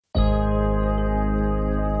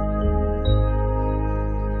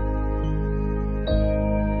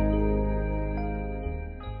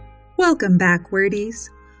Welcome back, wordies!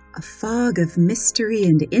 A fog of mystery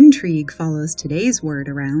and intrigue follows today's word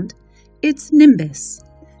around. It's nimbus.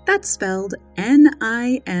 That's spelled N-I-M-B-U-S.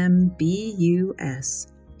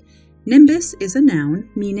 Nimbus is a noun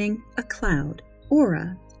meaning a cloud,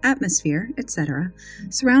 aura, atmosphere, etc.,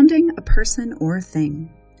 surrounding a person or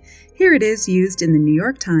thing. Here it is used in the New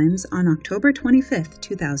York Times on October 25,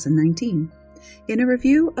 2019, in a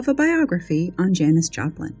review of a biography on Janis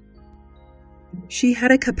Joplin. She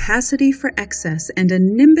had a capacity for excess, and a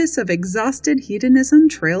nimbus of exhausted hedonism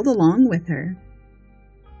trailed along with her.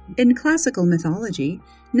 In classical mythology,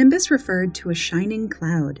 nimbus referred to a shining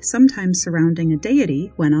cloud, sometimes surrounding a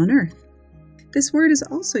deity when on earth. This word is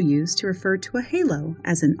also used to refer to a halo,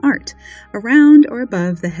 as in art, around or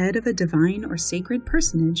above the head of a divine or sacred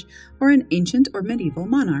personage or an ancient or medieval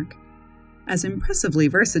monarch. As impressively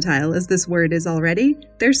versatile as this word is already,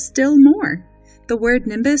 there's still more. The word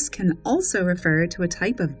nimbus can also refer to a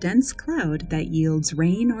type of dense cloud that yields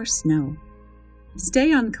rain or snow.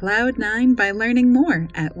 Stay on Cloud 9 by learning more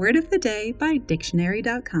at Word of the Day by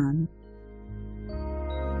Dictionary.com.